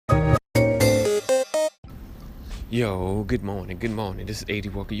Yo, good morning, good morning. This is A.D.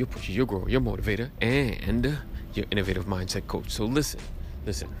 Walker, your pusher, your grower, your motivator, and your innovative mindset coach. So listen.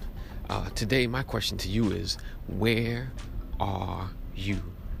 Today, my question to you is, where are you?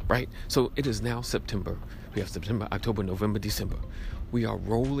 Right? So it is now September. We have September, October, November, December. We are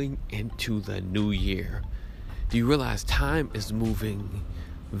rolling into the new year. Do you realize time is moving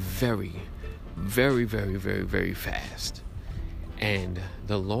very, very, very, very, very fast? And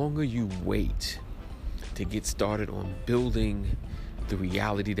the longer you wait to get started on building the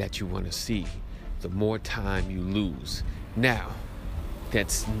reality that you want to see, the more time you lose. Now,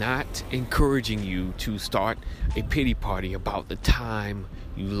 that's not encouraging you to start a pity party about the time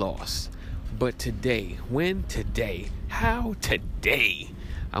you lost. But today, how today,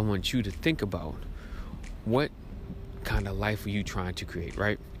 I want you to think about what kind of life are you trying to create,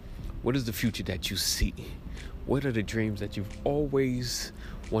 right? What is the future that you see? What are the dreams that you've always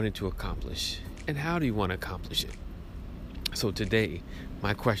wanted to accomplish? And how do you want to accomplish it? So today,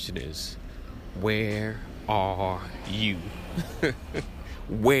 my question is, where are you?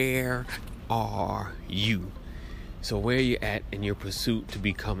 Where are you? So where are you at in your pursuit to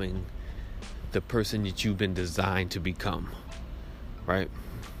becoming the person that you've been designed to become? Right?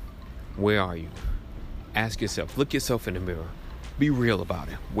 Where are you? Ask yourself, look yourself in the mirror. Be real about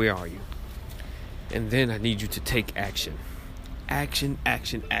it. Where are you? And then I need you to take action. Action.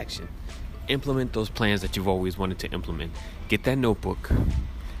 Implement those plans that you've always wanted to implement. Get that notebook.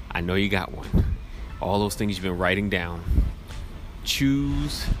 I know you got one. All those things you've been writing down.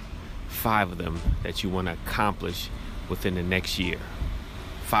 Choose 5 of them that you want to accomplish within the next year.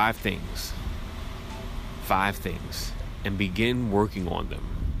 5 things. And begin working on them.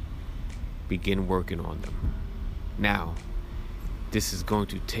 Now, this is going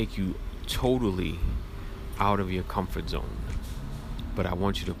to take you totally out of your comfort zone. But I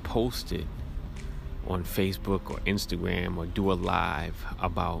want you to post it on Facebook or Instagram or do a live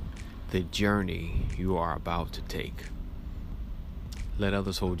about the journey you are about to take. Let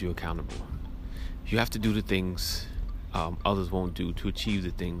others hold you accountable. You have to do the things others won't do to achieve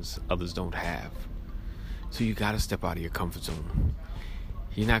the things others don't have. So you got to step out of your comfort zone.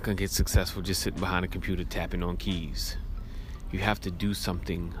 You're not going to get successful just sitting behind a computer tapping on keys. You have to do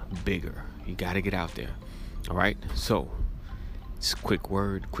something bigger. You got to get out there. All right? So, it's a quick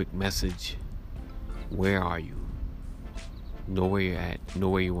word, quick message. Where are you? Know where you're at. Know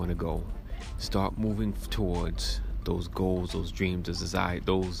where you want to go. Start moving towards those goals, those dreams,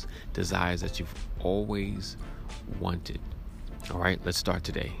 those desires that you've always wanted. All right, let's start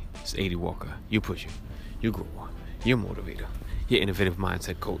today. It's A.D. Walker, your pusher, your grower, your motivator, your innovative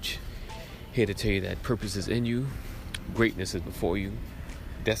mindset coach. Here to tell you that purpose is in you, greatness is before you,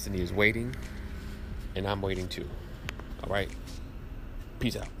 destiny is waiting, and I'm waiting too. All right,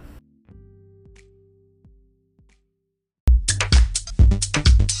 peace out.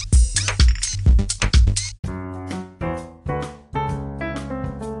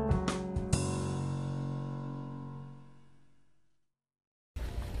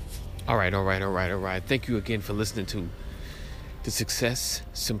 All right. Thank you again for listening to the Success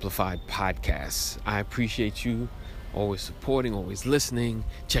Simplified podcast. I appreciate you always supporting, always listening,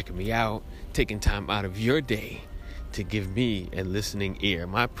 checking me out, taking time out of your day to give me a listening ear.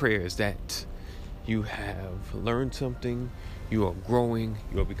 My prayer is that you have learned something, you are growing,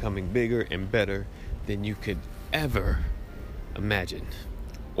 you are becoming bigger and better than you could ever imagine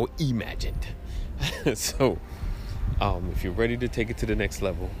or imagined. So, if you're ready to take it to the next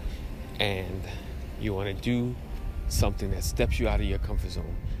level and you want to do something that steps you out of your comfort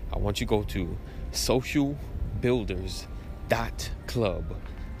zone, I want you to go to socialbuilders.club.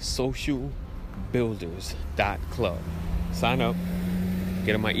 Socialbuilders.club. Sign up.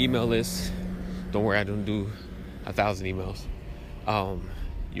 Get on my email list. Don't worry, I don't do 1,000 emails.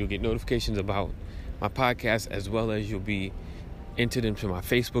 You'll get notifications about my podcast, as well as you'll be entered into my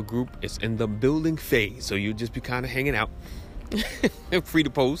Facebook group. It's in the building phase, so you'll just be kind of hanging out. Free to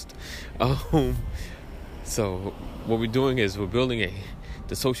post. So what we're doing is we're building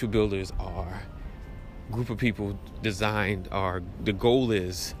the Social Builders are a group of people the goal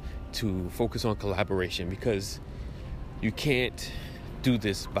is to focus on collaboration, because you can't do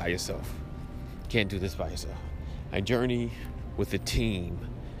this by yourself. A journey with a team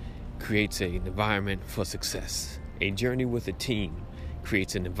creates an environment for success.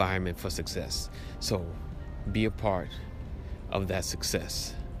 So be a part of that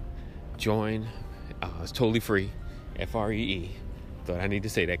success. Join. It's totally free. FREE. Thought I need to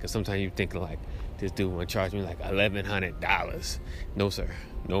say that because sometimes you think like, this dude want to charge me like $1,100. No, sir.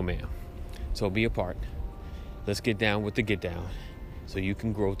 No, ma'am. So be a part. Let's get down with the get down so you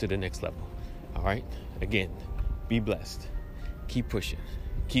can grow to the next level. All right? Again, Be blessed. Keep pushing.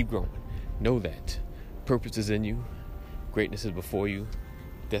 Keep growing. Know that purpose is in you. Greatness is before you.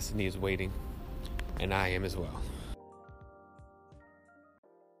 Destiny is waiting. And I am as well.